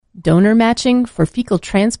donor matching for fecal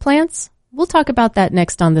transplants? We'll talk about that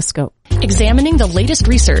next on The Scope. Examining the latest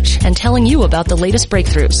research and telling you about the latest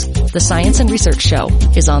breakthroughs. The Science and Research Show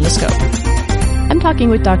is on The Scope. I'm talking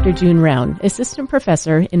with Dr. June Round, assistant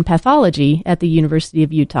professor in pathology at the University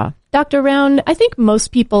of Utah. Dr. Round, I think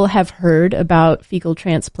most people have heard about fecal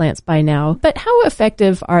transplants by now, but how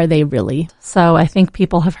effective are they really? So I think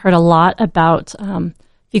people have heard a lot about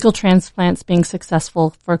fecal transplants being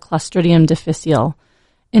successful for Clostridium difficile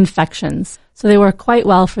infections. So they work quite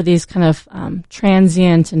well for these kind of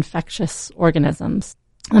transient infectious organisms.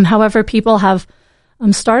 However, people have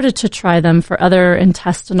started to try them for other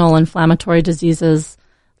intestinal inflammatory diseases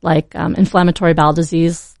like inflammatory bowel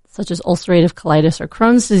disease, such as ulcerative colitis or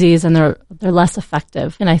Crohn's disease, and they're less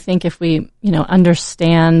effective. And I think if we,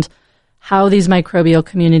 understand how these microbial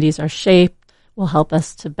communities are shaped, will help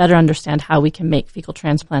us to better understand how we can make fecal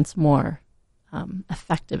transplants more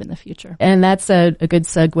effective in the future. And that's a good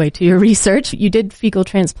segue to your research. You did fecal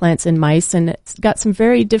transplants in mice, and it's got some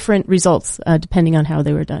very different results depending on how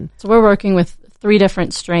they were done. So we're working with 3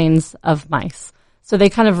 different strains of mice. So they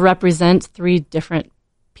kind of represent 3 different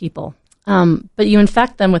people. But you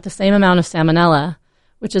infect them with the same amount of salmonella,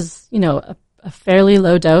 which is, a fairly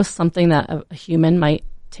low dose, something that a human might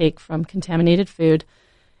take from contaminated food.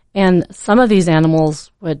 And some of these animals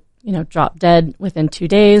would drop dead within 2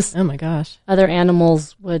 days. Oh my gosh. Other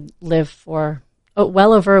animals would live for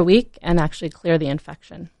well over a week and actually clear the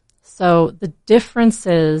infection. So the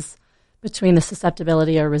differences between the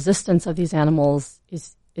susceptibility or resistance of these animals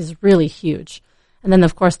is really huge. And then,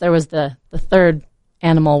 of course, there was the third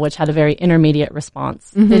animal, which had a very intermediate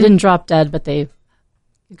response. Mm-hmm. They didn't drop dead, but they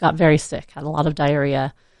got very sick, had a lot of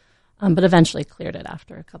diarrhea, but eventually cleared it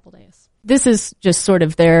after a couple days. This is just sort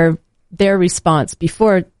of their response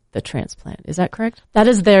before the transplant. Is that correct? That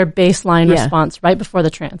is their baseline response right before the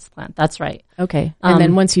transplant. That's right. Okay. And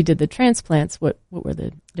then once you did the transplants, what were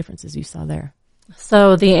the differences you saw there?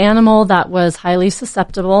 So the animal that was highly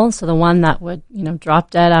susceptible, so the one that would,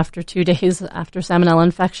 drop dead after 2 days after salmonella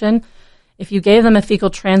infection, if you gave them a fecal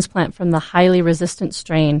transplant from the highly resistant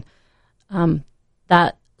strain,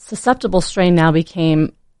 that susceptible strain now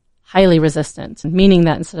became highly resistant, meaning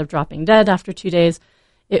that instead of dropping dead after 2 days,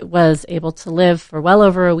 it was able to live for well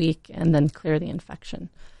over a week and then clear the infection.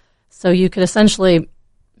 So you could essentially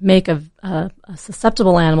make a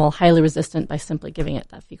susceptible animal highly resistant by simply giving it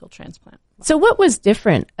that fecal transplant. So what was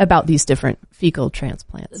different about these different fecal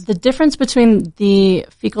transplants? The difference between the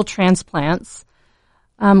fecal transplants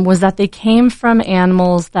was that they came from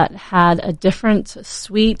animals that had a different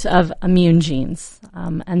suite of immune genes.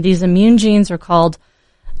 And these immune genes are called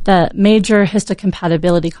the major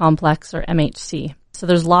histocompatibility complex, or MHC. So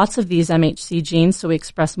there's lots of these MHC genes, so we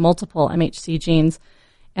express multiple MHC genes,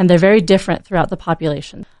 and they're very different throughout the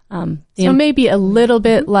population. So maybe a little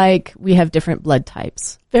bit like we have different blood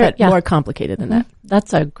types, but more complicated than that.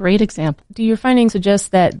 That's a great example. Do your findings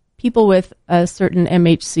suggest that people with a certain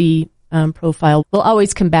MHC profile will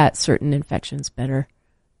always combat certain infections better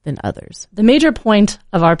than others? The major point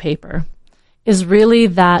of our paper is really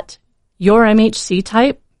that your MHC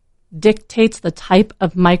type dictates the type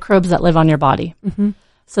of microbes that live on your body. Mm-hmm.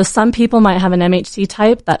 So some people might have an MHC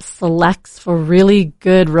type that selects for really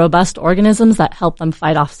good, robust organisms that help them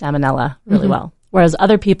fight off salmonella really well, whereas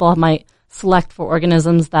other people might select for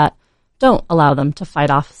organisms that don't allow them to fight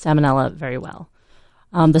off salmonella very well.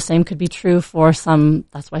 The same could be true for some,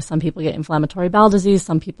 that's why some people get inflammatory bowel disease,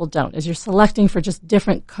 some people don't, is you're selecting for just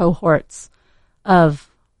different cohorts of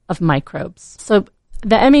microbes. So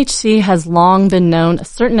the MHC has long been known,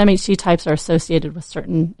 certain MHC types are associated with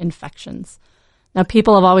certain infections. Now,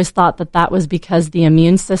 people have always thought that that was because the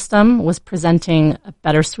immune system was presenting a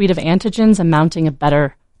better suite of antigens and mounting a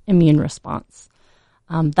better immune response.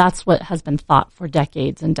 That's what has been thought for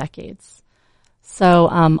decades and decades. So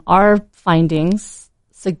our findings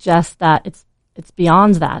suggest that it's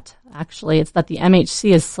beyond that, actually. It's that the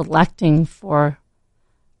MHC is selecting for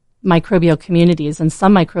microbial communities, and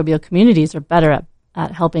some microbial communities are better at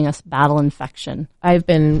helping us battle infection. I've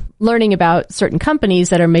been learning about certain companies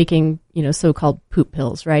that are making, so-called poop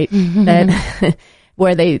pills, right? Mm-hmm. That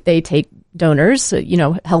where they take donors,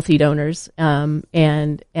 healthy donors,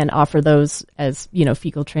 and offer those as,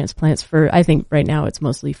 fecal transplants for, I think right now it's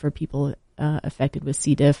mostly for people affected with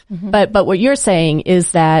C. diff. Mm-hmm. But what you're saying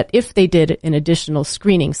is that if they did an additional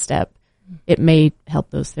screening step, it may help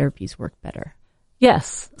those therapies work better.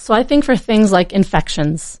 Yes. So I think for things like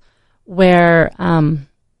infections, where, the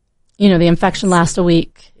infection lasts a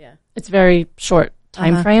week. Yeah. It's very short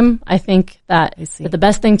time frame. I think that the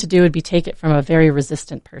best thing to do would be take it from a very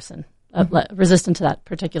resistant person, resistant to that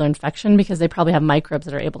particular infection, because they probably have microbes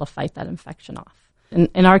that are able to fight that infection off.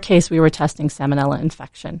 In our case, we were testing Salmonella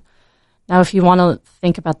infection. Now, if you want to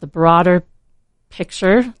think about the broader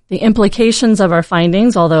picture, the implications of our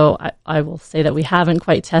findings, although I will say that we haven't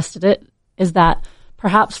quite tested it, is that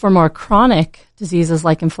perhaps for more chronic diseases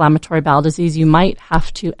like inflammatory bowel disease, you might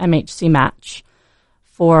have to MHC match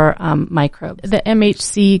for microbes. The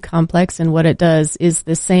MHC complex and what it does is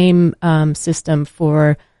the same system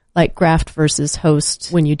for like graft versus host.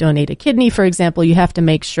 When you donate a kidney, for example, you have to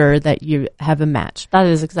make sure that you have a match. That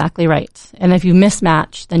is exactly right. And if you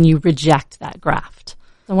mismatch, then you reject that graft.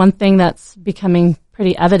 The one thing that's becoming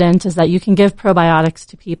pretty evident is that you can give probiotics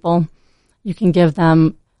to people. You can give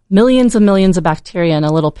them millions and millions of bacteria in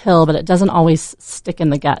a little pill, but it doesn't always stick in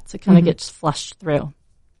the guts. It kind of gets flushed through.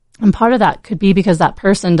 And part of that could be because that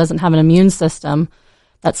person doesn't have an immune system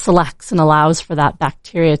that selects and allows for that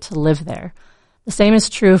bacteria to live there. The same is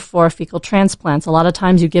true for fecal transplants. A lot of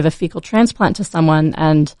times you give a fecal transplant to someone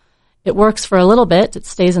and it works for a little bit. It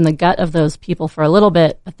stays in the gut of those people for a little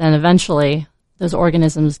bit, but then eventually those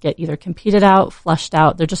organisms get either competed out, flushed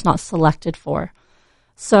out. They're just not selected for.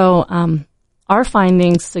 So our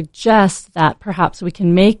findings suggest that perhaps we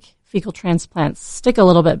can make fecal transplants stick a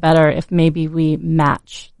little bit better if maybe we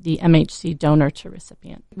match the MHC donor to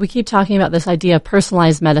recipient. We keep talking about this idea of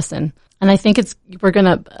personalized medicine. And I think we're going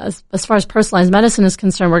to, as far as personalized medicine is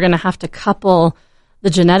concerned, we're going to have to couple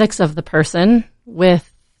the genetics of the person with,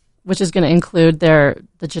 which is going to include the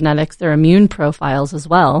genetics, their immune profiles as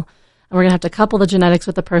well. And we're going to have to couple the genetics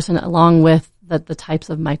with the person along with the types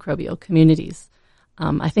of microbial communities.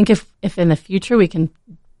 I think if in the future we can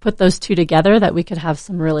put those two together, that we could have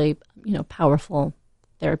some really, powerful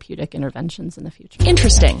therapeutic interventions in the future.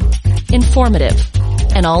 Interesting, informative,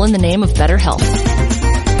 and all in the name of better health.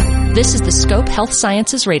 This is the Scope Health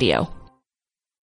Sciences Radio.